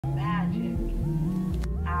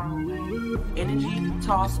Energy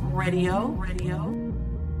Toss Radio. Radio.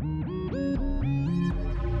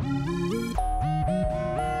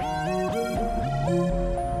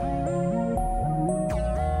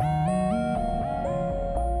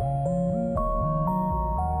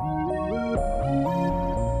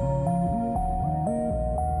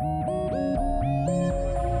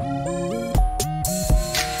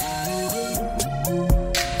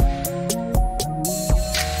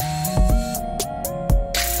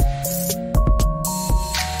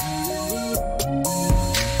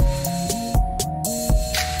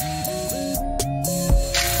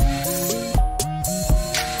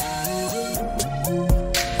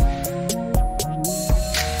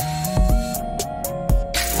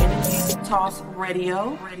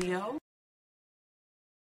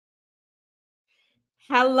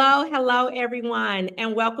 Hello, everyone,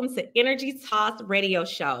 and welcome to Energy Toss Radio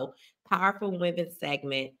Show, Powerful Women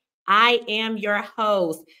segment. I am your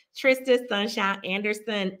host, Trista Sunshyne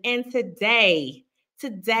Anderson, and today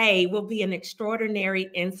will be an extraordinary,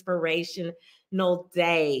 inspirational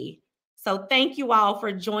day. So thank you all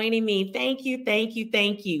for joining me. Thank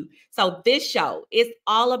you. So this show is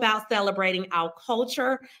all about celebrating our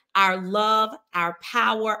culture, our love, our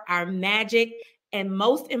power, our magic, and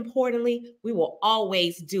most importantly, we will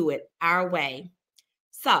always do it our way.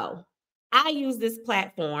 So I use this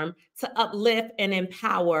platform to uplift and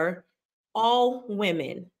empower all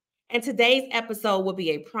women. And today's episode will be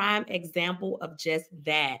a prime example of just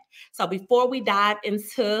that. So before we dive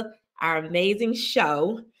into our amazing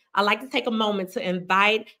show, I'd like to take a moment to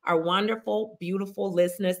invite our wonderful, beautiful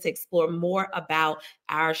listeners to explore more about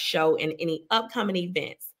our show and any upcoming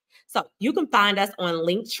events. So you can find us on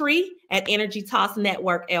Linktree at Energy Toss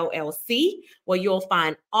Network LLC, where you'll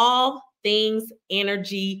find all things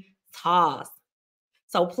Energy Toss.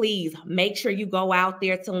 So please make sure you go out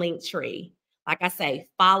there to Linktree. Like I say,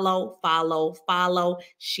 follow,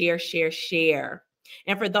 share.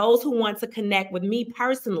 And for those who want to connect with me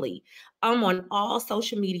personally, I'm on all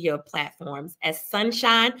social media platforms as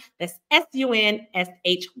Sunshyne. That's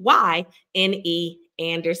Sunshye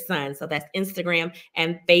Anderson. So that's Instagram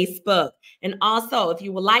and Facebook. And also, if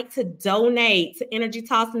you would like to donate to Energy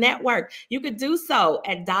Toss Network, you could do so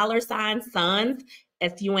at $Suns, SUNS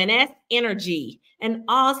Energy. And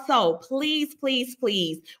also, please,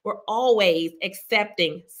 we're always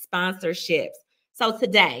accepting sponsorships. So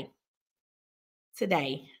today,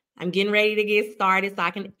 I'm getting ready to get started so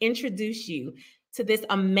I can introduce you to this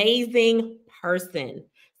amazing person.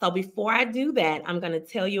 So before I do that, I'm going to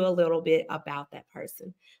tell you a little bit about that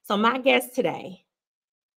person. So my guest today,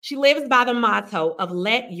 she lives by the motto of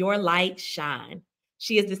let your light shine.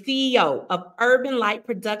 She is the CEO of Urban Light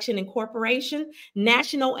Production Incorporation,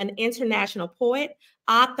 national and international poet,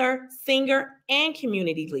 author, singer, and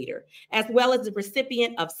community leader, as well as the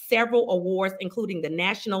recipient of several awards, including the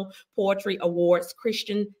National Poetry Awards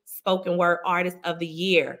Christian Spoken Word Artist of the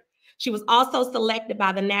Year. She was also selected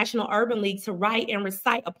by the National Urban League to write and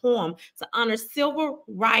recite a poem to honor civil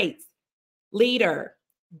rights leader,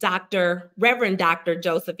 Reverend Dr.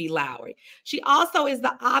 Joseph E. Lowery. She also is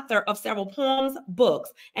the author of several poems,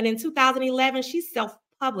 books, and in 2011, she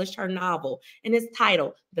self-published her novel, and it's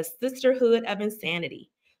titled The Sisterhood of Insanity.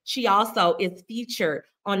 She also is featured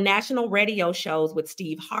on national radio shows with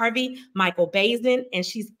Steve Harvey, Micheal Baisden, and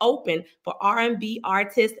she's open for R&B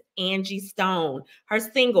artist Angie Stone. Her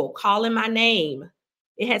single, Calling My Name,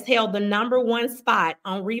 it has held the #1 spot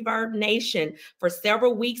on Reverb Nation for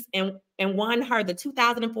several weeks and won her the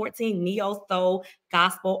 2014 Neo Soul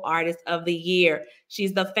Gospel Artist of the Year.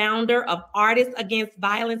 She's the founder of Artists Against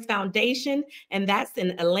Violence Foundation, and that's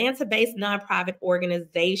an Atlanta-based nonprofit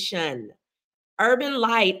organization. Urban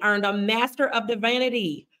Light earned a Master of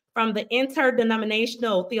Divinity from the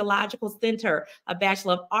Interdenominational Theological Center, a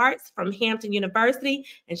Bachelor of Arts from Hampton University,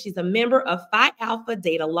 and she's a member of Phi Alpha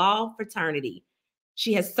Data Law Fraternity.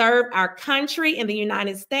 She has served our country in the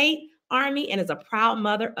United States Army and is a proud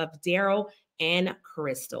mother of Daryl and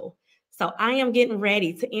Crystal. So I am getting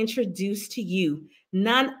ready to introduce to you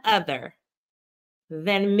none other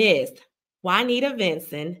than Miss Juanita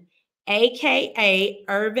Vinson, aka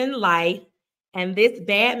Urban Light, and this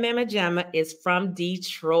bad mama jamma is from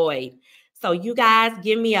Detroit. So you guys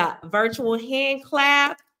give me a virtual hand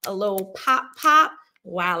clap, a little pop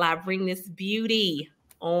while I bring this beauty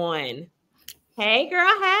on. Hey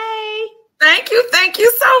girl, hey. Thank you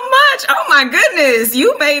so much. Oh my goodness,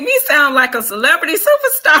 you made me sound like a celebrity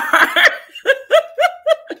superstar.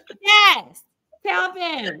 Yes, tell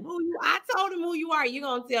them who you. I told them who you are. You're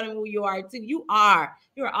gonna tell them who you are too. You are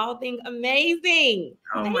all things amazing.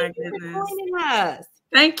 Oh Thank my you goodness, for joining us.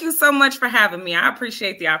 Thank you so much for having me. I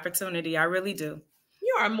appreciate the opportunity. I really do.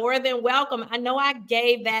 You are more than welcome. I know I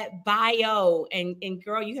gave that bio, and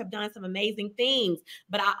girl, you have done some amazing things,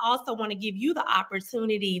 but I also want to give you the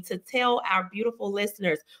opportunity to tell our beautiful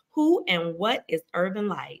listeners who and what is Urban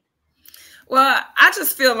Light. Well, I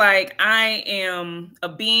just feel like I am a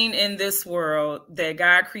being in this world that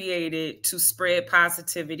God created to spread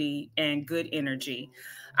positivity and good energy.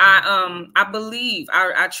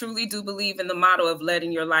 I truly do believe in the motto of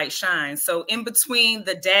letting your light shine. So in between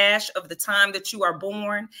the dash of the time that you are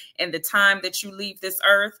born and the time that you leave this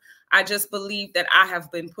earth, I just believe that I have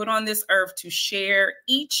been put on this earth to share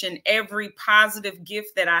each and every positive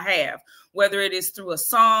gift that I have, whether it is through a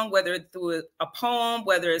song, whether it's through a poem,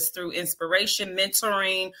 whether it's through inspiration,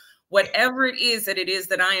 mentoring, whatever it is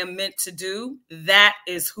that I am meant to do, that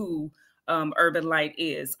is who Urban Light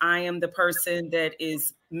is. I am the person that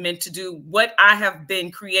is meant to do what I have been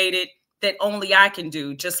created that only I can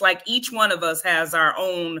do, just like each one of us has our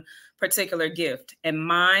own particular gift. And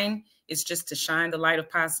mine is just to shine the light of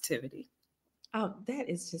positivity. Oh,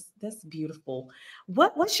 that's beautiful.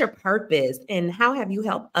 What's your purpose, and how have you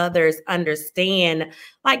helped others understand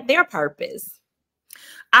like their purpose?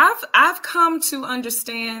 I've come to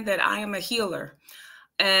understand that I am a healer.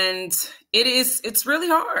 And it's really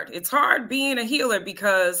hard. It's hard being a healer,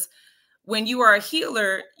 because when you are a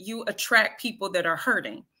healer, you attract people that are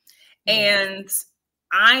hurting. And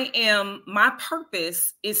my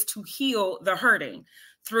purpose is to heal the hurting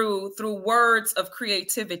through words of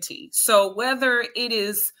creativity. So whether it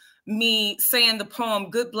is me saying the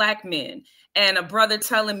poem Good Black Men, and a brother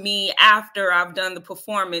telling me after I've done the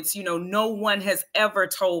performance, you know, no one has ever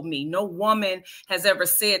told me, no woman has ever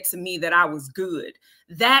said to me that I was good.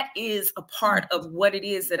 That is a part of what it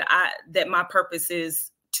is that my purpose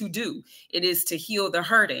is to do. It is to heal the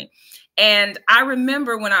hurting. And I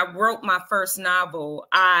remember when I wrote my first novel,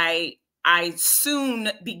 I soon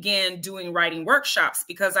began doing writing workshops,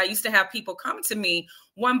 because I used to have people come to me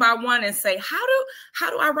one by one and say, how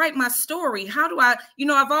do I write my story? How do I,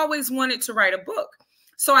 I've always wanted to write a book.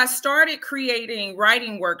 So I started creating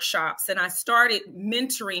writing workshops, and I started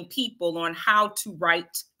mentoring people on how to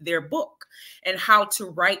write their book and how to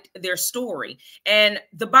write their story. And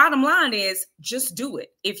the bottom line is just do it.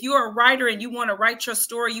 If you're a writer and you want to write your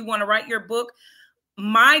story, you want to write your book,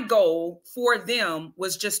 my goal for them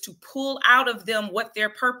was just to pull out of them what their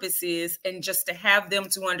purpose is, and just to have them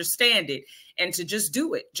to understand it and to just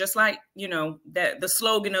do it. Just like, that the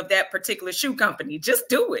slogan of that particular shoe company, just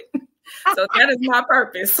do it. So that is my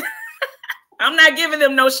purpose. I'm not giving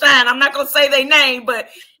them no shine. I'm not going to say their name, but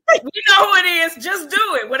we know who it is. Just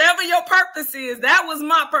do it. Whatever your purpose is, that was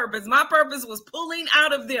my purpose. My purpose was pulling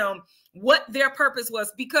out of them what their purpose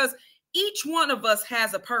was, because each one of us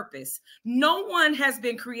has a purpose. No one has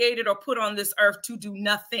been created or put on this earth to do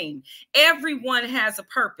nothing. Everyone has a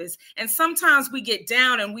purpose. And sometimes we get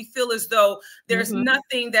down and we feel as though there's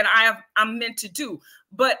nothing that I'm meant to do.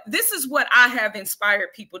 But this is what I have inspired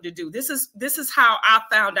people to do. This is how I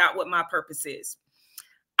found out what my purpose is.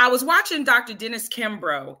 I was watching Dr. Dennis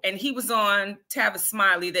Kimbrough, and he was on Tavis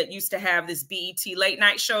Smiley that used to have this BET late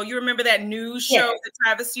night show. You remember that news show that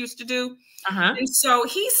Tavis used to do? And so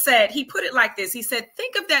he put it like this. He said,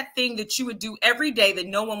 think of that thing that you would do every day that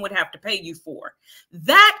no one would have to pay you for.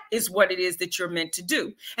 That is what it is that you're meant to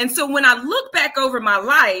do. And so when I look back over my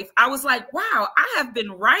life, I was like, wow, I have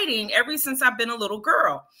been writing ever since I've been a little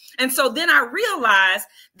girl. And so then I realized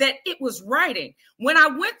that it was writing. When I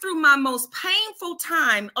went through my most painful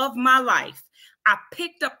time of my life, I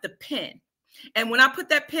picked up the pen. And when I put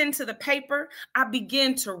that pen to the paper, I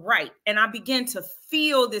began to write, and I began to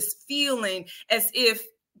feel this feeling as if,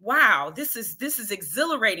 wow, this is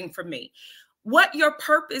exhilarating for me. What your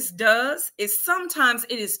purpose does is sometimes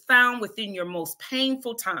it is found within your most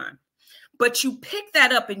painful time. But you pick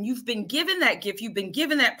that up, and you've been given that gift. You've been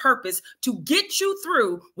given that purpose to get you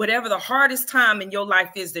through whatever the hardest time in your life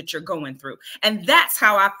is that you're going through. And that's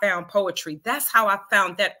how I found poetry. That's how I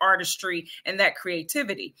found that artistry and that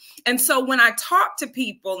creativity. And so when I talk to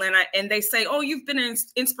people and they say, oh, you've been an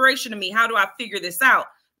inspiration to me, how do I figure this out?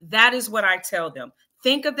 That is what I tell them.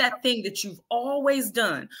 Think of that thing that you've always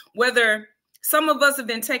done. Whether some of us have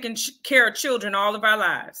been taking care of children all of our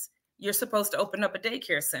lives, you're supposed to open up a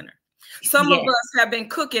daycare center. Some of us have been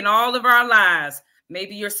cooking all of our lives.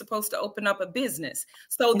 Maybe you're supposed to open up a business.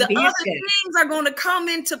 So the other things are going to come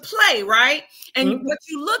into play, right? And but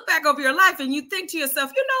you look back over your life and you think to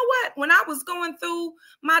yourself, you know what? When I was going through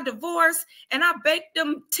my divorce and I baked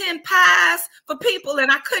them 10 pies for people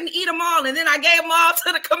and I couldn't eat them all, and then I gave them all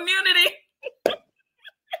to the community.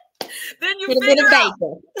 Then you figure out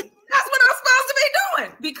that's what I'm supposed to be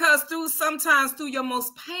doing. Because sometimes through your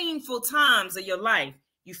most painful times of your life,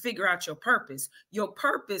 You figure out your purpose. Your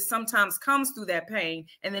purpose sometimes comes through that pain,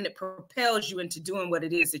 and then it propels you into doing what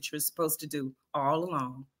it is that you're supposed to do all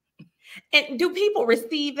along. And do people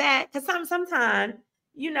receive that? Because sometimes,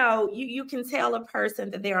 you can tell a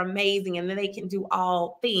person that they're amazing and then they can do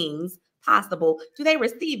all things possible. Do they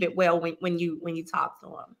receive it well when you talk to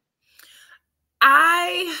them?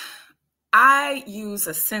 I use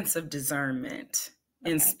a sense of discernment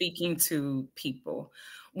in speaking to people.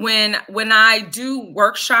 When I do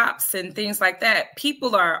workshops and things like that,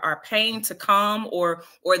 people are paying to come or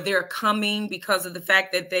they're coming because of the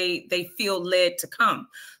fact that they feel led to come.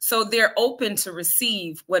 So they're open to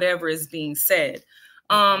receive whatever is being said.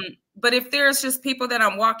 But if there's just people that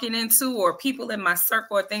I'm walking into or people in my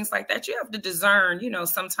circle or things like that, you have to discern,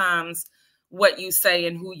 sometimes what you say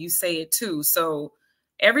and who you say it to. So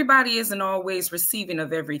everybody isn't always receiving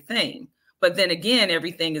of everything. But then again,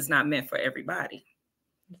 everything is not meant for everybody.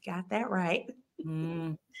 You got that right.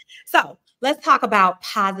 So let's talk about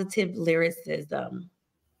positive lyricism.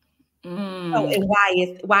 Oh, and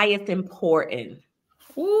why it's important.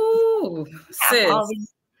 Ooh, sis. All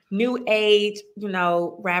these new age,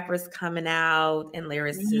 rappers coming out and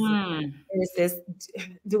lyricists.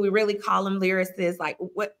 Do we really call them lyricists? Like,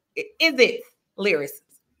 what is it? Lyricists?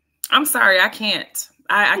 I'm sorry, I can't.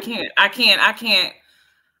 I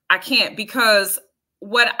can't because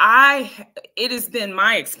it has been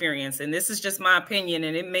my experience, and this is just my opinion,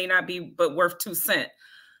 and it may not be but worth 2 cents.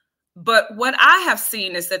 But what I have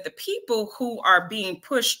seen is that the people who are being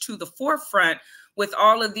pushed to the forefront with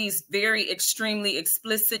all of these very extremely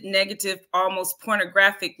explicit, negative, almost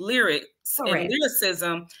pornographic lyrics and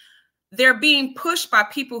lyricism, they're being pushed by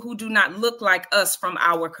people who do not look like us from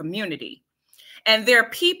our community. And there are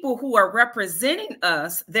people who are representing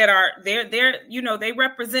us that they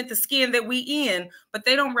represent the skin that we in, but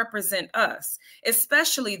they don't represent us,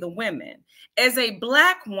 especially the women. As a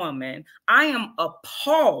Black woman, I am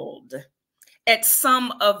appalled at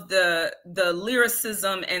some of the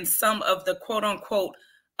lyricism and some of the quote unquote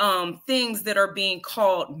things that are being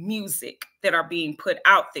called music that are being put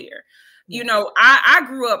out there. I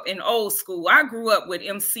grew up in old school. I grew up with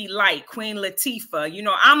MC Lyte, Queen Latifah.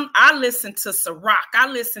 I listened to Ciroc. I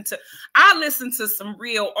listened to some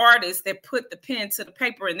real artists that put the pen to the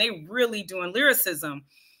paper, and they really doing lyricism.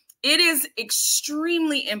 It is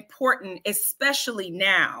extremely important, especially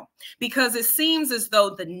now, because it seems as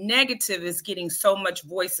though the negative is getting so much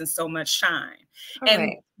voice and so much shine.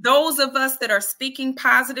 And those of us that are speaking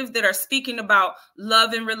positive, that are speaking about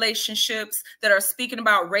love and relationships, that are speaking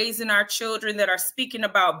about raising our children, that are speaking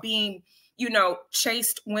about being,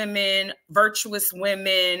 chaste women, virtuous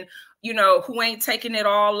women, who ain't taking it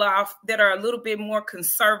all off, that are a little bit more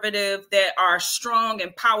conservative, that are strong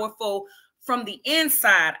and powerful from the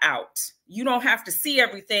inside out. You don't have to see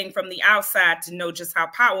everything from the outside to know just how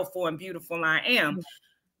powerful and beautiful I am.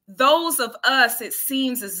 Those of us, it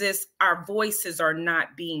seems as if our voices are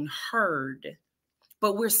not being heard,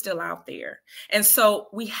 but we're still out there. And so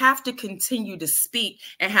we have to continue to speak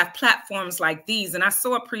and have platforms like these. And I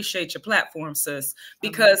so appreciate your platform, sis,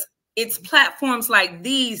 because it's platforms like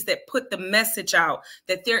these that put the message out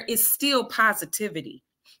that there is still positivity,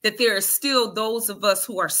 that there are still those of us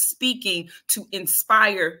who are speaking to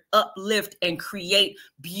inspire, uplift, and create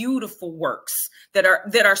beautiful works that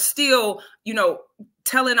are still,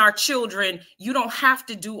 telling our children, you don't have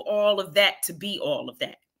to do all of that to be all of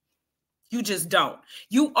that. You just don't.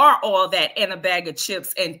 You are all that and a bag of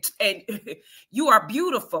chips, and you are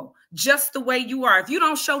beautiful just the way you are. If you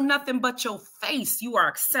don't show nothing but your face, you are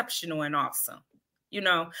exceptional and awesome.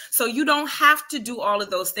 So you don't have to do all of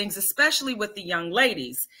those things, especially with the young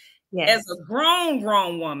ladies. Yes. As a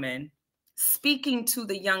grown woman, speaking to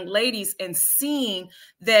the young ladies and seeing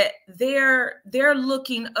that they're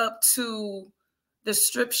looking up to the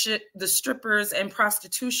strippers and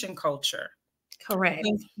prostitution culture. Correct.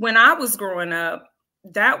 When I was growing up,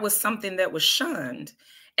 that was something that was shunned.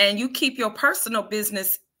 And you keep your personal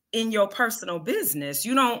business in your personal business.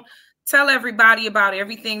 You don't tell everybody about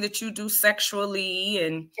everything that you do sexually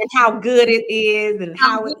and how good it is and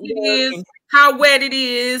how it is, how wet it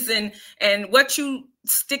is, and what you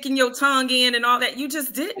sticking your tongue in and all that. You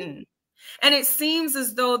just didn't. And it seems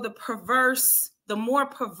as though the more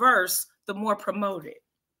perverse, the more promoted,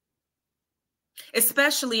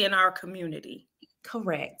 especially in our community.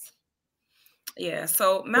 Correct. Yeah.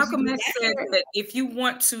 So Malcolm X said that if you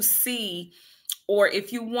want to see, or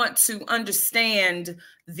if you want to understand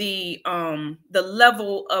the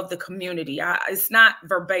level of the community, it's not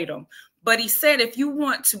verbatim, but he said, if you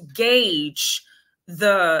want to gauge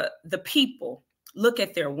the people, look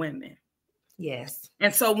at their women. Yes.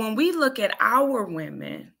 And so when we look at our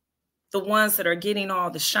women, the ones that are getting all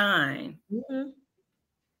the shine. Mm-hmm.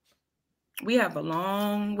 We have a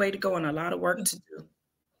long way to go and a lot of work to do.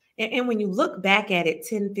 And when you look back at it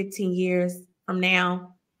 10, 15 years from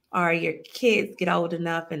now, or your kids get old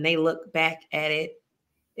enough and they look back at it,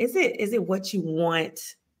 is it what you want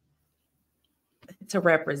to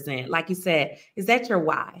represent? Like you said, is that your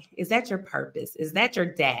why? Is that your purpose? Is that your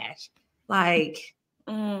dash? Like,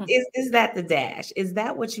 is that the dash? Is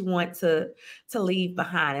that what you want to leave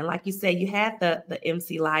behind? And like you said, you had the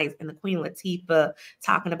MC Lights and the Queen Latifah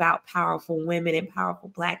talking about powerful women and powerful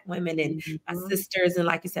Black women and my sisters, and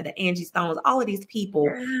like you said, the Angie Stones, all of these people.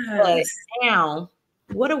 But now,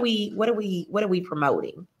 what are we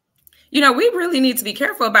promoting? You know, we really need to be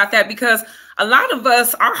careful about that, because a lot of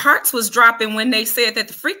us, our hearts was dropping when they said that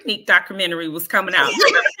the Freaknik documentary was coming out.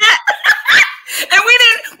 And we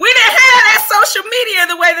didn't have that social media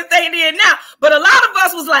the way that they did now. But a lot of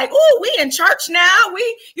us was like, oh, we in church now.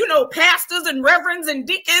 We, pastors and reverends and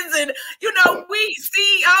deacons and, we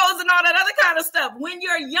CEOs and all that other kind of stuff. When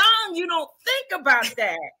you're young, you don't think about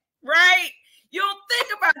that, right? You don't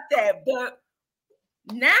think about that. But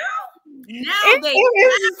now it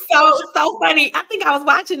was so funny. I think I was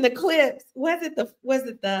watching the clips.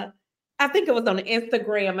 I think it was on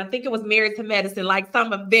Instagram. I think it was Married to Medicine. Like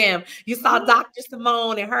some of them, you saw Dr.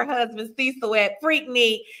 Simone and her husband Cecil at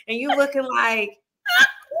Freaknik, and you looking like,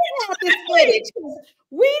 we have this footage.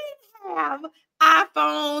 We didn't have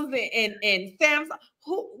iPhones and Samsung.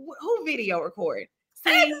 Who video record?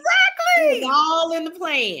 See, exactly. It's all in the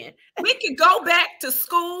plan. We could go back to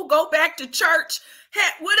school, go back to church,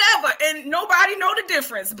 whatever, and nobody know the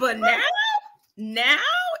difference. But now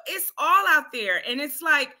it's all out there, and it's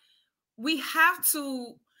like, we have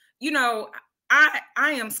to, I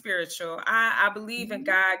am spiritual. I believe in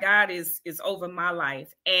God. God is over my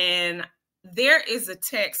life. And there is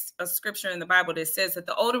a scripture in the Bible that says that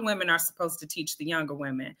the older women are supposed to teach the younger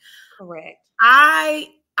women. Correct. I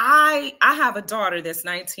have a daughter that's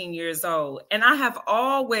 19 years old, and I have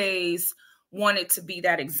always wanted to be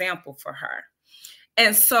that example for her.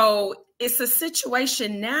 And so it's a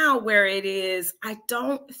situation now where I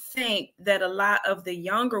don't think that a lot of the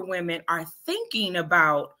younger women are thinking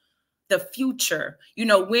about the future.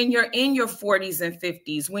 When you're in your 40s and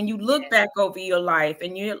 50s, when you look back over your life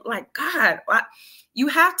and you're like, God, you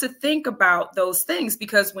have to think about those things,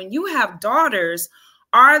 because when you have daughters,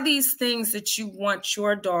 are these things that you want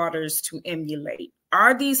your daughters to emulate?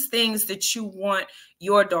 Are these things that you want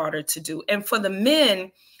your daughter to do? And for the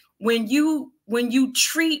men, when you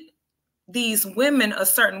treat these women a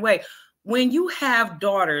certain way, when you have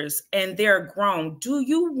daughters and they're grown, do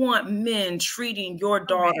you want men treating your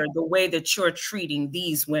daughter the way that you're treating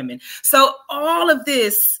these women? So all of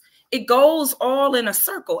this, it goes all in a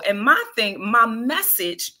circle. And my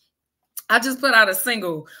message, I just put out a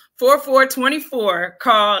single 4424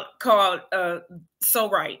 called So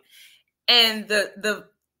Right. And the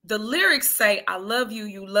lyrics say, I love you,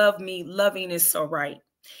 you love me, loving is so right.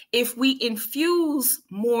 If we infuse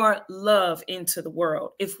more love into the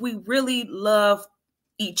world, if we really love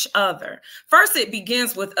each other, first it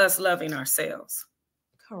begins with us loving ourselves.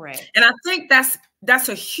 Correct. And I think that's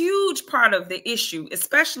a huge part of the issue,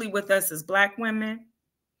 especially with us as Black women,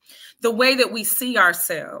 the way that we see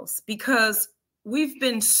ourselves, because we've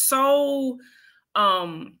been so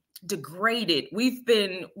degraded. We've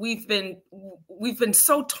been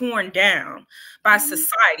so torn down by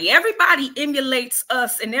society. Everybody emulates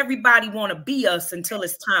us and everybody want to be us until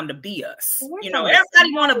it's time to be us.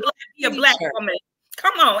 Everybody want to be a Black woman.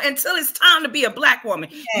 Come on, until it's time to be a Black woman.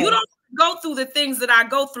 Yes. You don't go through the things that I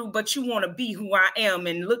go through, but you want to be who I am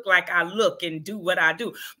and look like I look and do what I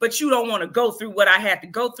do. But you don't want to go through what I had to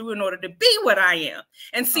go through in order to be what I am.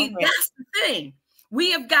 And see, that's the thing.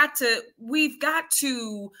 We've got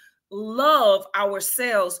to love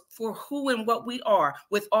ourselves for who and what we are,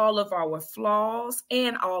 with all of our flaws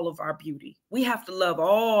and all of our beauty. We have to love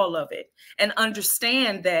all of it and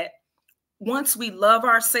understand that once we love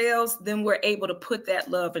ourselves, then we're able to put that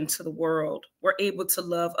love into the world. We're able to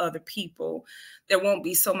love other people. There won't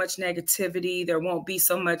be so much negativity. There won't be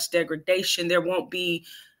so much degradation.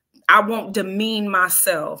 I won't demean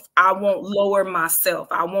myself. I won't lower myself.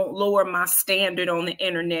 I won't lower my standard on the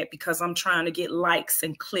internet because I'm trying to get likes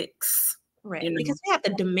and clicks. Right. Because we have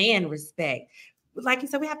to demand respect. Like you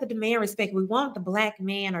said, we have to demand respect. We want the Black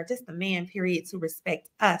man, or just the man, period, to respect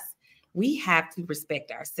us. We have to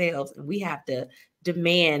respect ourselves, and we have to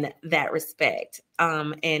demand that respect.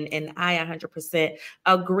 And I 100%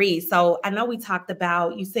 agree. So I know we talked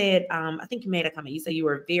about, you said, I think you made a comment. You said you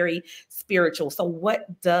were very spiritual. So what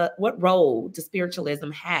role does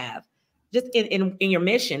spiritualism have just in your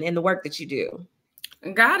mission, in the work that you do?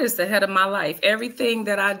 God is the head of my life. Everything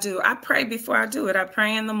that I do, I pray before I do it. I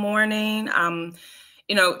pray in the morning.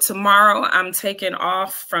 Tomorrow I'm taking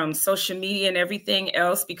off from social media and everything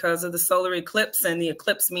else because of the solar eclipse, and the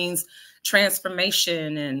eclipse means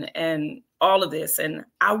transformation and all of this. And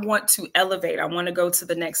I want to elevate. I want to go to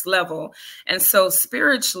the next level. And so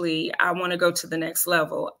spiritually, I want to go to the next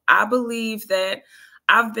level. I believe that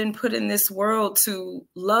I've been put in this world to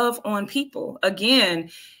love on people. Again,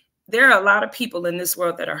 there are a lot of people in this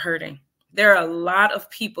world that are hurting. There are a lot of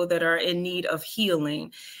people that are in need of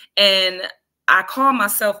healing. And I call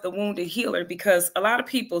myself the wounded healer because a lot of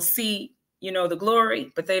people see, the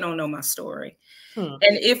glory, but they don't know my story. And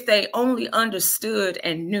if they only understood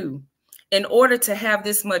and knew, in order to have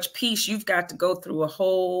this much peace, you've got to go through a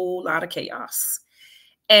whole lot of chaos.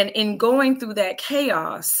 And in going through that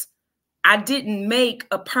chaos, I didn't make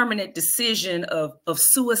a permanent decision of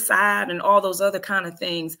suicide and all those other kind of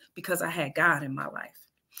things because I had God in my life.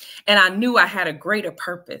 And I knew I had a greater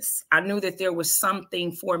purpose. I knew that there was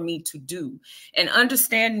something for me to do. And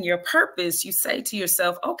understanding your purpose, you say to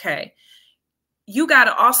yourself, okay, you got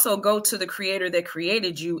to also go to the creator that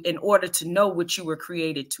created you in order to know what you were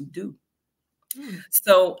created to do.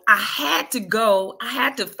 So I had to go, I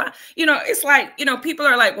had to find, it's like, people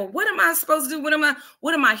are like, well, what am I supposed to do?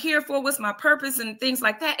 What am I here for? What's my purpose? And things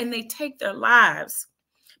like that. And they take their lives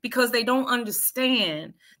because they don't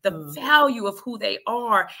understand the value of who they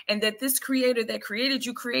are, and that this creator that created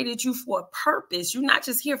you for a purpose. You're not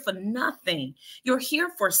just here for nothing. You're here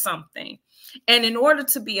for something. And in order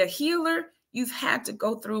to be a healer, you've had to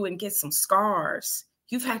go through and get some scars.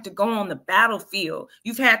 You've had to go on the battlefield.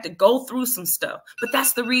 You've had to go through some stuff. But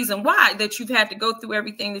that's the reason why that you've had to go through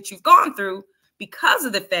everything that you've gone through, because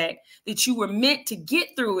of the fact that you were meant to get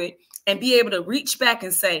through it and be able to reach back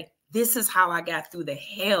and say, this is how I got through the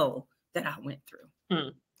hell that I went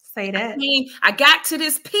through. Say that. I got to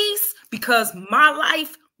this peace because my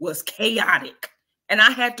life was chaotic. And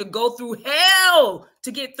I had to go through hell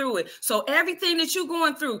to get through it. So everything that you're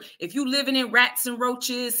going through, if you living in rats and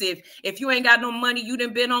roaches, if you ain't got no money, you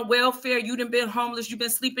done been on welfare, you done been homeless, you've been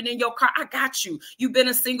sleeping in your car, I got you. You've been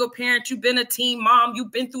a single parent, you've been a teen mom,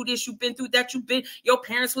 you've been through this, you've been through that, your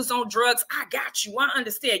parents was on drugs, I got you. I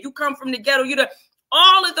understand. You come from the ghetto,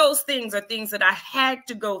 all of those things are things that I had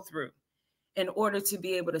to go through in order to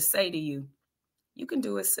be able to say to you, you can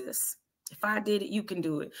do it, sis. If I did it, you can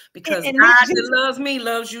do it, because God that loves me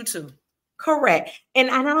loves you too. Correct. And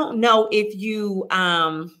I don't know if you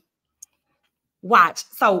watch.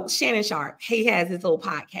 So Shannon Sharp, he has his little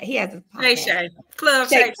podcast. He has his podcast. Club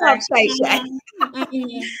Shay Shay.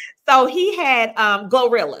 So he had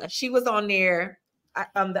Glorilla. She was on there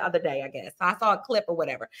the other day, I guess. So I saw a clip or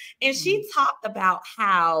whatever. And she talked about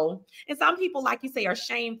how, and some people, like you say, are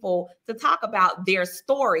shameful to talk about their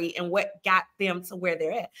story and what got them to where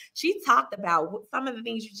they're at. She talked about some of the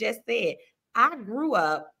things you just said. I grew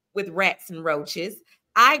up with rats and roaches.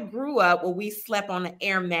 I grew up where we slept on an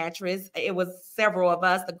air mattress. It was several of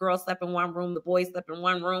us. The girls slept in one room, the boys slept in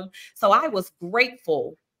one room. So I was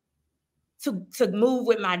grateful to move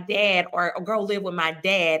with my dad or go live with my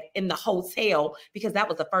dad in the hotel, because that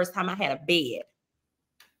was the first time I had a bed.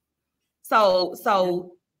 So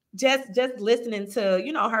just listening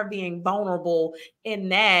to, her being vulnerable in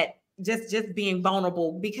that, just being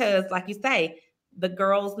vulnerable, because like you say, the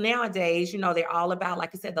girls nowadays, they're all about, like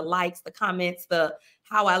you said, the likes, the comments, the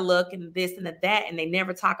how I look and this and that, and they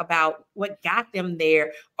never talk about what got them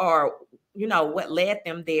there or what led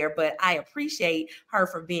them there. But I appreciate her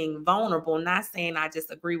for being vulnerable. Not saying I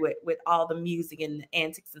just agree with all the music and the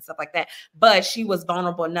antics and stuff like that, but she was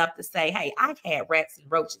vulnerable enough to say, hey, I've had rats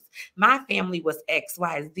and roaches. My family was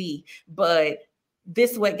XYZ, but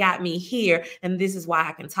this is what got me here. And this is why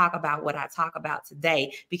I can talk about what I talk about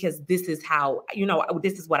today, because this is how,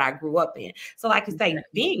 this is what I grew up in. So like you say,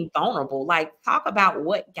 being vulnerable, like talk about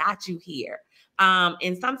what got you here.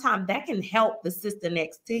 And sometimes that can help the sister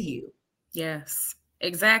next to you. Yes,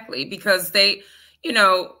 exactly. Because they,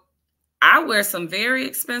 I wear some very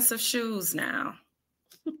expensive shoes now,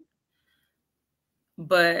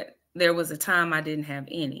 but there was a time I didn't have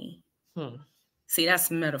any. See,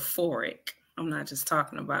 that's metaphoric. I'm not just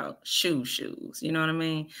talking about shoes, you know what I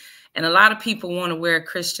mean? And a lot of people want to wear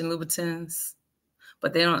Christian Louboutins,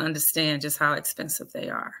 but they don't understand just how expensive they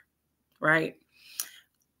are, right?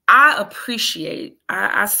 I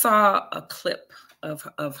saw a clip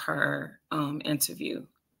of her interview.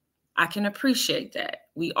 I can appreciate that.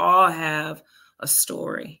 We all have a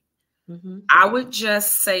story. I would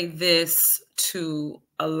just say this to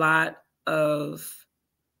a lot of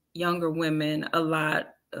younger women,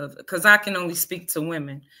 because I can only speak to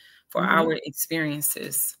women for our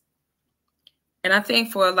experiences. And I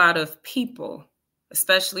think for a lot of people,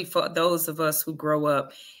 especially for those of us who grow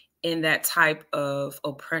up in that type of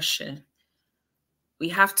oppression, we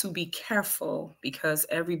have to be careful because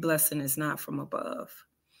every blessing is not from above.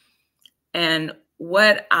 And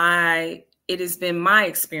it has been my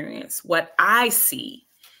experience, what I see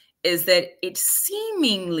is that it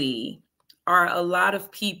seemingly are a lot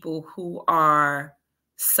of people who are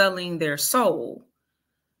selling their soul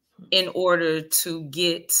in order to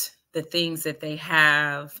get the things that they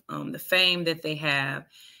have, the fame that they have.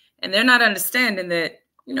 And they're not understanding that,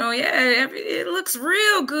 it looks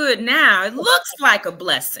real good now. It looks like a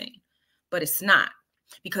blessing, but it's not,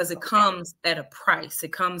 because it comes at a price.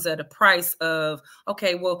 It comes at a price of,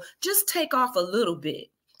 okay, well, just take off a little bit.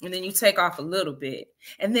 And then you take off a little bit.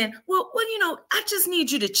 And then, well, I just need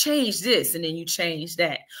you to change this. And then you change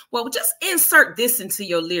that. Well, just insert this into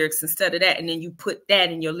your lyrics instead of that. And then you put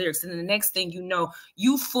that in your lyrics. And then the next thing you know,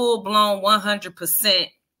 you full blown 100%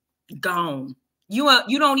 gone.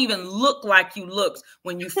 You don't even look like you looked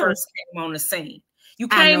when you first came on the scene. You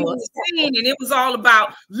came on the scene and it was all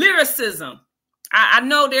about lyricism. I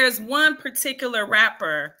know there's one particular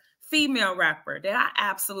rapper, female rapper, that I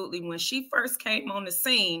absolutely, when she first came on the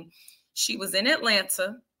scene, she was in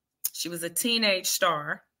Atlanta. She was a teenage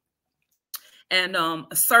star. And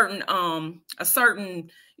a certain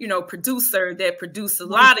producer that produced a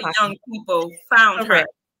lot of young people found her.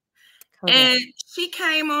 And she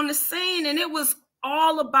came on the scene and it was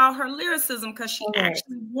all about her lyricism, because she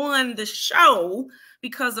actually won the show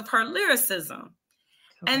because of her lyricism.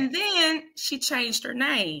 And then she changed her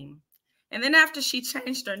name. And then after she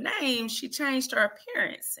changed her name, she changed her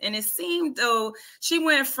appearance. And it seemed though she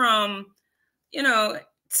went from,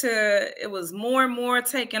 it was more and more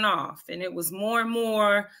taken off. And it was more and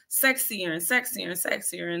more sexier and sexier and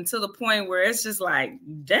sexier, and to the point where it's just like,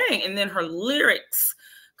 dang. And then her lyrics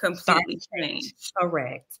completely changed.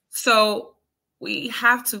 Correct. So we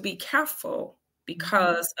have to be careful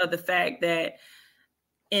because of the fact that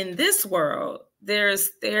in this world, there's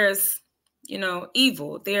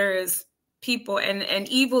evil. There's people, and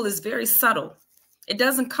evil is very subtle. It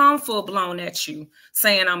doesn't come full blown at you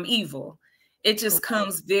saying I'm evil. It just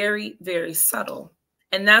comes very, very subtle.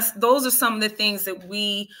 And those are some of the things that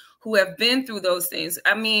we who have been through those things.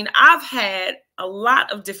 I mean, I've had a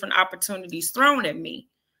lot of different opportunities thrown at me,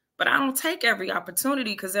 but I don't take every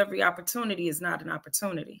opportunity, because every opportunity is not an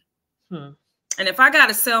opportunity. And if I got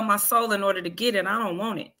to sell my soul in order to get it, I don't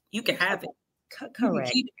want it. You can have it.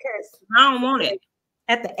 Correct. I don't want it.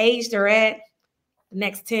 At the age they're at, the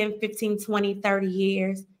next 10, 15, 20, 30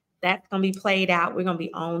 years, that's going to be played out. We're going to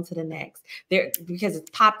be on to the next. Because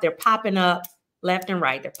they're popping up left and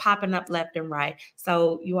right. They're popping up left and right.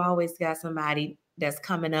 So you always got somebody that's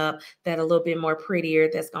coming up that a little bit more prettier,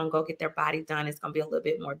 that's going to go get their body done. It's going to be a little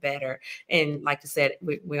bit more better. And like you said,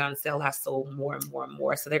 we're going to sell our soul more and more and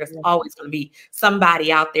more. So there's always going to be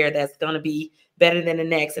somebody out there that's going to be better than the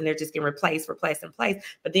next, and they're just getting replaced. But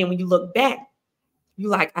then when you look back, you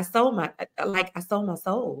like, I sold my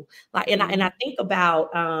soul. Like, and I think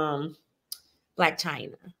about Black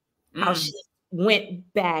China, how she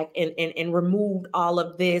went back and removed all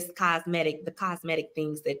of the cosmetic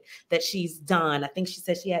things that she's done. I think she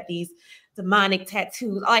said she had these demonic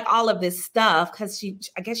tattoos, like all of this stuff, because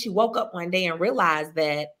I guess she woke up one day and realized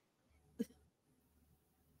that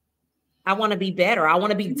I want to be better. I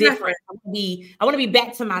want to be different. I want to be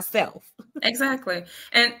back to myself. Exactly.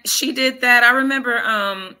 And she did that. I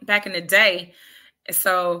remember back in the day.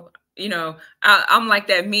 So, I'm like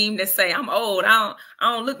that meme that say I'm old. I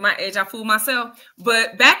don't look my age. I fool myself.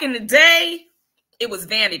 But back in the day, it was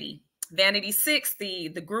Vanity. Vanity 6, the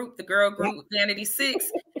girl group Vanity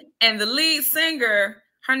 6. And the lead singer,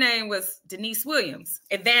 her name was Denise Williams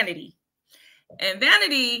at Vanity. And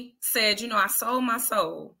Vanity said, I sold my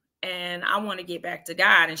soul and I want to get back to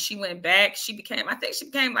God. And she went back. I think she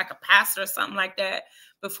became like a pastor or something like that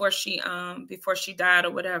before she died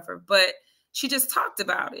or whatever. But she just talked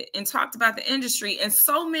about it and talked about the industry. And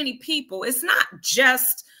so many people, it's not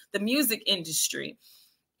just the music industry.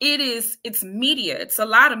 It's media. It's a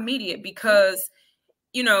lot of media, because,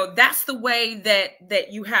 that's the way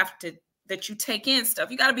that you take in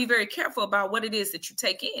stuff. You got to be very careful about what it is that you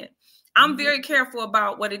take in. I'm very careful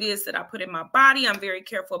about what it is that I put in my body. I'm very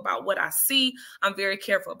careful about what I see. I'm very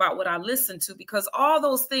careful about what I listen to, because all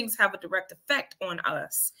those things have a direct effect on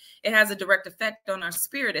us. It has a direct effect on our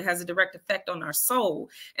spirit. It has a direct effect on our soul.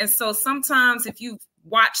 And so sometimes if you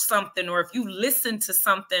watch something, or if you listen to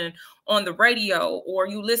something on the radio, or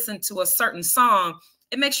you listen to a certain song,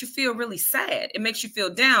 it makes you feel really sad. It makes you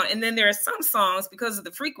feel down. And then there are some songs, because of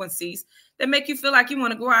the frequencies, that make you feel like you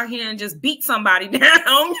want to go out here and just beat somebody down. You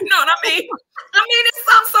know what I mean? It's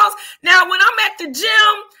some songs. Now, when I'm at the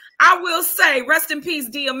gym, I will say, rest in peace,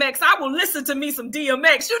 DMX. I will listen to me some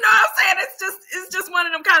DMX. You know what I'm saying? It's just one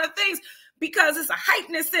of them kind of things, because it's a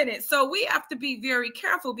hypeness in it. So we have to be very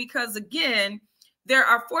careful, because again, there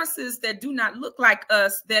are forces that do not look like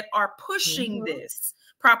us that are pushing this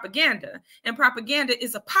propaganda. And propaganda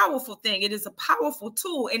is a powerful thing. It is a powerful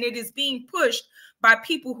tool, and it is being pushed by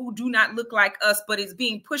people who do not look like us, but it's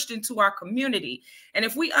being pushed into our community. And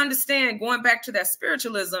if we understand, going back to that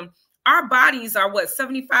spiritualism, our bodies are what,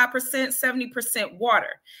 75%, 70%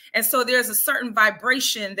 water. And so there's a certain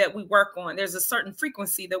vibration that we work on. There's a certain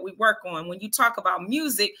frequency that we work on. When you talk about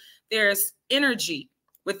music, there's energy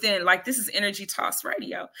within, like, this is Energy Toss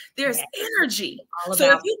Radio. There's energy. So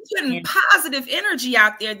if you're putting positive energy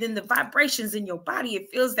out there, then the vibrations in your body,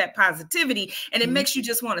 it feels that positivity, and it makes you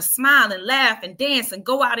just want to smile and laugh and dance and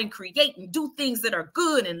go out and create and do things that are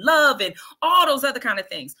good and love and all those other kind of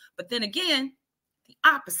things. But then again, the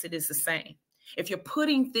opposite is the same. If you're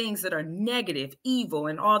putting things that are negative, evil,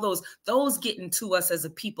 and all those get into us as a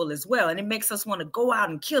people as well. And it makes us want to go out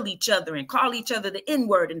and kill each other and call each other the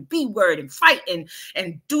N-word and B-word and fight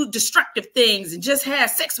and do destructive things and just have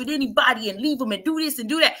sex with anybody and leave them and do this and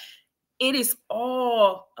do that. It is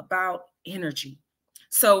all about energy.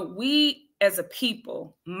 So we, as a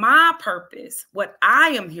people, my purpose, what I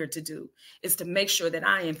am here to do, is to make sure that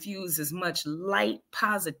I infuse as much light,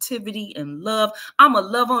 positivity, and love. I'm going to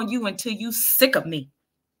love on you until you sick of me.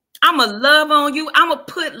 I'm going to love on you. I'm going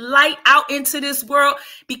to put light out into this world,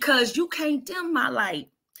 because you can't dim my light.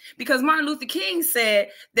 Because Martin Luther King said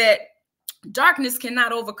that darkness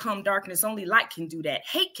cannot overcome darkness. Only light can do that.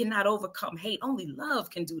 Hate cannot overcome hate. Only love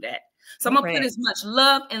can do that. So I'm going to put as much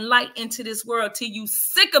love and light into this world till you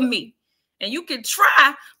sick of me. And you can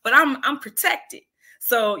try, but I'm protected.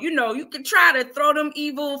 So, you know, you can try to throw them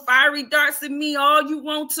evil, fiery darts at me all you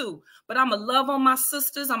want to. But I'm going to love on my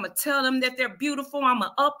sisters. I'm going to tell them that they're beautiful. I'm going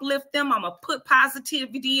to uplift them. I'm going to put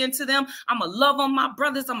positivity into them. I'm going to love on my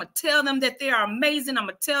brothers. I'm going to tell them that they are amazing. I'm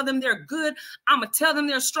going to tell them they're good. I'm going to tell them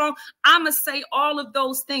they're strong. I'm going to say all of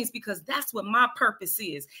those things, because that's what my purpose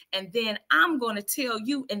is. And then I'm going to tell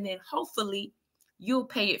you, and then hopefully you'll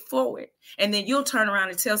pay it forward, and then you'll turn around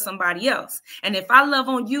and tell somebody else. And if I love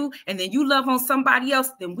on you and then you love on somebody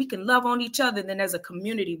else, then we can love on each other. Then as a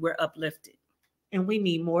community, we're uplifted. And we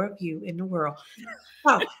need more of you in the world.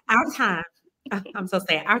 So our time, I'm so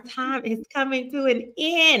sad, our time is coming to an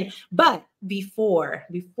end. But before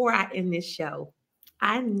I end this show,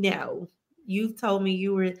 I know you told me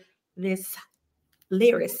you were this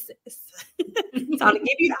lyricist. So I'll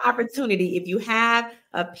give you the opportunity. If you have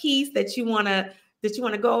a piece that you want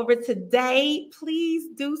to go over today, please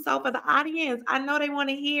do so for the audience. I know they want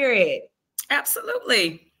to hear it.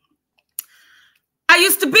 Absolutely. I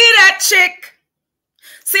used to be that chick.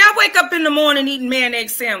 See, I wake up in the morning eating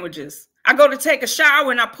mayonnaise sandwiches. I go to take a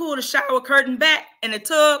shower and I pull the shower curtain back and the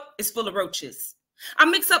tub is full of roaches. I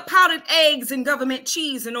mix up powdered eggs and government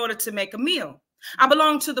cheese in order to make a meal. I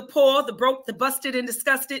belong to the poor, the broke, the busted, and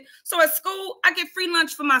disgusted. So at school, I get free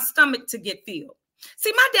lunch for my stomach to get filled.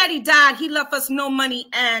 See, my daddy died. He left us no money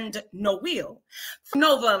and no will.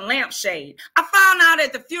 Nova lampshade. I found out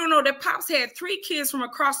at the funeral that Pops had 3 kids from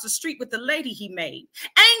across the street with the lady he made.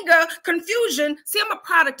 Anger, confusion. See, I'm a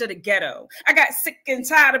product of the ghetto. I got sick and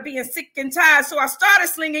tired of being sick and tired, so I started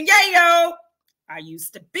slinging yayo. I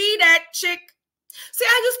used to be that chick. See,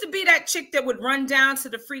 I used to be that chick that would run down to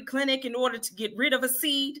the free clinic in order to get rid of a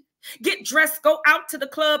seed, get dressed, go out to the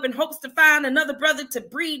club in hopes to find another brother to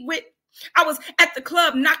breed with. I was at the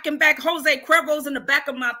club knocking back Jose Cuervos in the back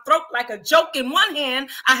of my throat like a joke. In one hand,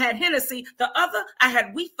 I had Hennessy. The other, I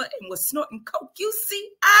had Weefer and was snorting coke. You see,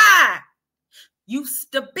 I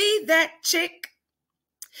used to be that chick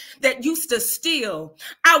that used to steal.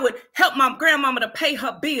 I would help my grandmama to pay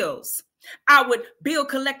her bills. I would bill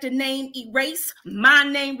collector name erase, my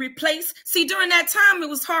name replace. See, during that time, it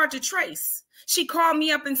was hard to trace. She called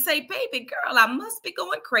me up and say, baby girl, I must be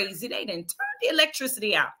going crazy. They didn't turn the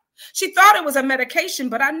electricity out. She thought it was a medication,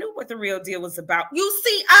 but I knew what the real deal was about. You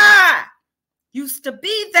see, I used to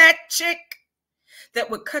be that chick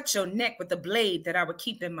that would cut your neck with a blade that I would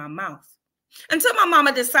keep in my mouth. Until my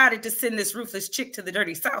mama decided to send this ruthless chick to the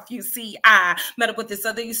dirty South. You see, I met up with this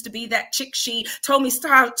other used to be that chick. She told me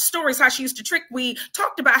stories how she used to trick we,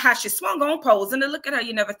 talked about how she swung on poles, and to look at her,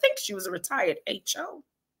 you never think she was a retired HO.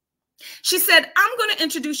 She said, I'm going to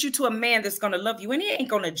introduce you to a man that's going to love you, and he ain't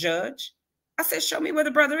going to judge. I said, show me where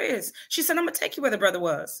the brother is. She said, I'm going to take you where the brother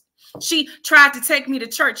was. She tried to take me to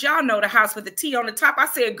church. Y'all know the house with the T on the top. I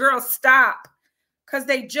said, girl, stop. Because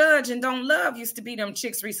they judge and don't love used to be them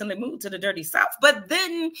chicks recently moved to the dirty South. But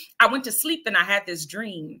then I went to sleep and I had this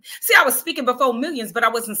dream. See, I was speaking before millions, but I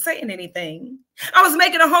wasn't saying anything. I was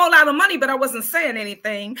making a whole lot of money, but I wasn't saying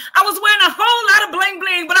anything. I was wearing a whole lot of bling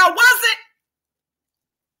bling, but I wasn't.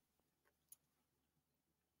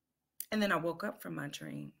 And then I woke up from my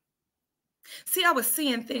dream. See, I was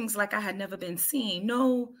seeing things like I had never been seeing.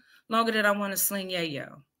 No longer did I want to sling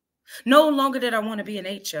yayo. No longer did I want to be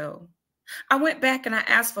an HO. I went back and I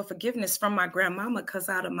asked for forgiveness from my grandmama because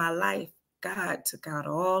out of my life, God took out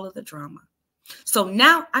all of the drama. So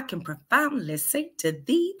now I can profoundly say to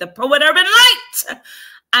thee, the poet Urban Light,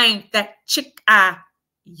 I ain't that chick I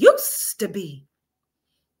used to be.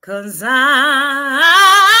 Because I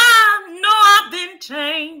know I've been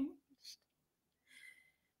changed.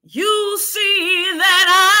 You see that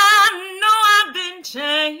I know I've been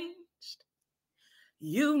changed.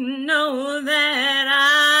 You know that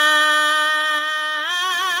I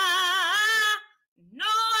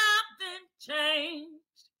know I've been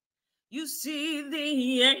changed. You see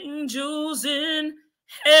the angels in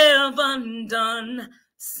heaven done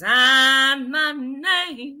sign my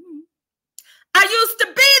name. I used to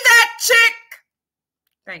be that chick.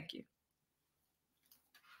 Thank you.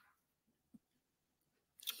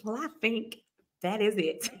 Well, I think that is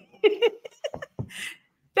it.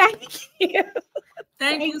 Thank you.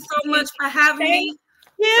 Thank you so much for having me.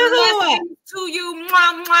 Blessings to you.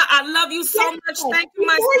 Mwah, mwah. I love you so much. Thank you,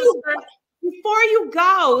 my sister. Before you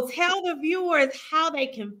go, tell the viewers how they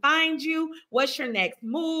can find you. What's your next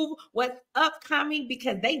move? What's upcoming?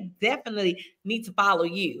 Because they definitely need to follow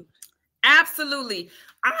you. Absolutely.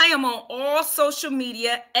 I am on all social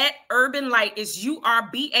media at Urban Light. It's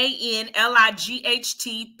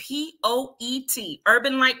URBANLIGHTPOET.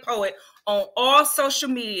 Urban Light Poet on all social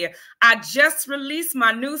media. I just released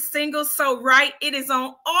my new single, So Right. It is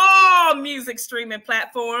on all music streaming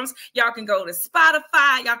platforms. Y'all can go to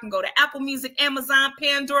Spotify. Y'all can go to Apple Music, Amazon,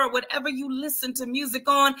 Pandora, whatever you listen to music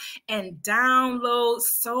on, and download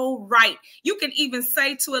So Right. You can even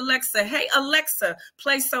say to Alexa, hey, Alexa,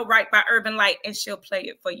 play So Right by Urban Light, and she'll play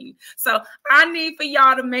it for you. So I need for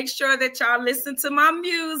y'all to make sure that y'all listen to my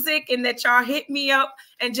music and that y'all hit me up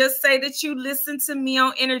and just say that you listen to me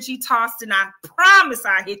on Energy Tossed, and I promise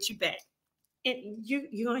I'll hit you back. And you're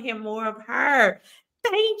going to hear more of her.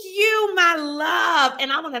 Thank you, my love.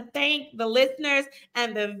 And I want to thank the listeners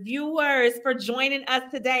and the viewers for joining us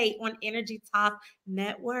today on Energy Tossed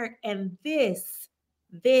Network. And this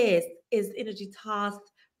is Energy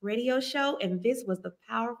Tossed Radio Show. And this was the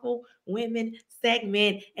Powerful Women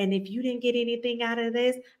segment. And if you didn't get anything out of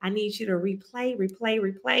this, I need you to replay,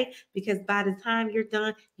 because by the time you're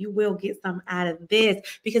done, you will get some out of this,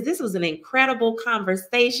 because this was an incredible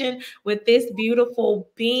conversation with this beautiful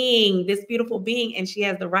being, and she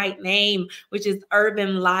has the right name, which is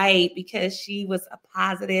Urban Light, because she was a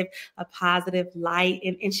positive light.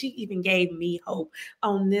 And she even gave me hope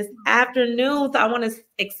on this afternoon. So I want to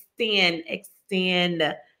extend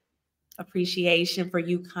appreciation for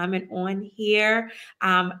you coming on here.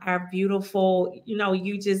 Our beautiful,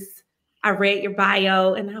 I read your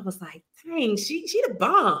bio and I was like, dang, she the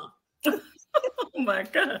bomb. Oh my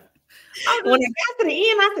God. When I got to the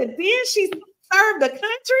end, I said, then she served the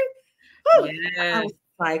country. Whew. Yes. I was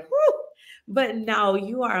like, whoo. But no,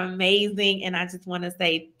 you are amazing. And I just want to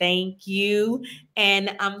say thank you.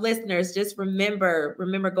 And listeners, just remember,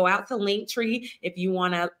 go out to Linktree if you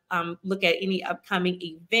want to look at any upcoming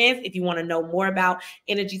events. If you want to know more about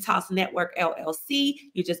Energy Tossed Network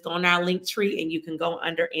LLC, you just go on our Linktree and you can go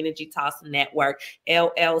under Energy Tossed Network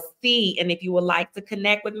LLC. And if you would like to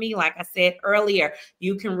connect with me, like I said earlier,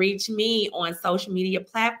 you can reach me on social media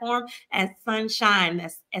platform at Sunshyne.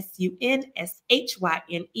 That's SUNSHYNE.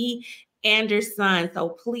 Anderson. So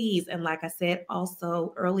please, and like I said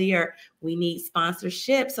also earlier, we need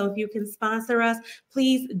sponsorship. So if you can sponsor us,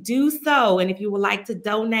 please do so. And if you would like to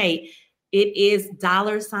donate, it is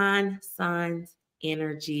 $Suns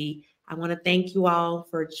Energy. I want to thank you all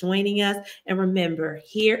for joining us. And remember,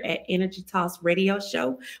 here at Energy Tossed Radio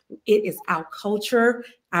Show, it is our culture,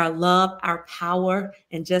 our love, our power.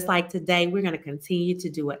 And just like today, we're going to continue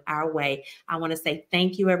to do it our way. I want to say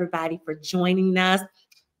thank you, everybody, for joining us.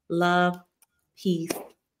 Love, peace,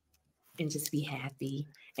 and just be happy.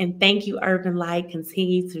 And thank you, Urban Light.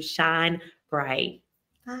 Continue to shine bright.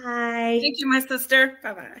 Bye. Thank you, my sister.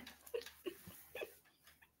 Bye-bye.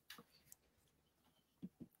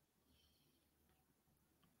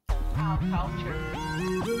 Our culture,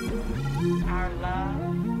 our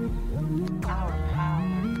love, our power,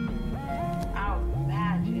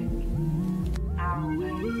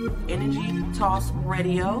 Toss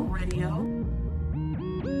Radio.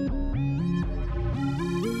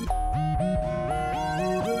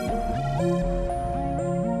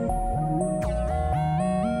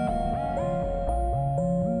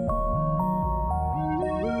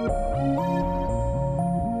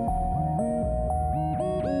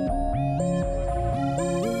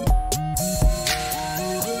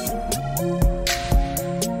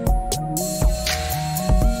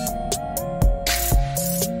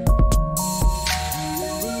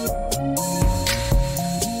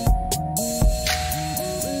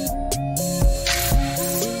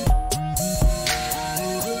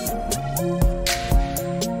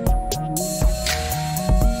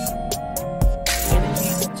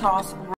 Toss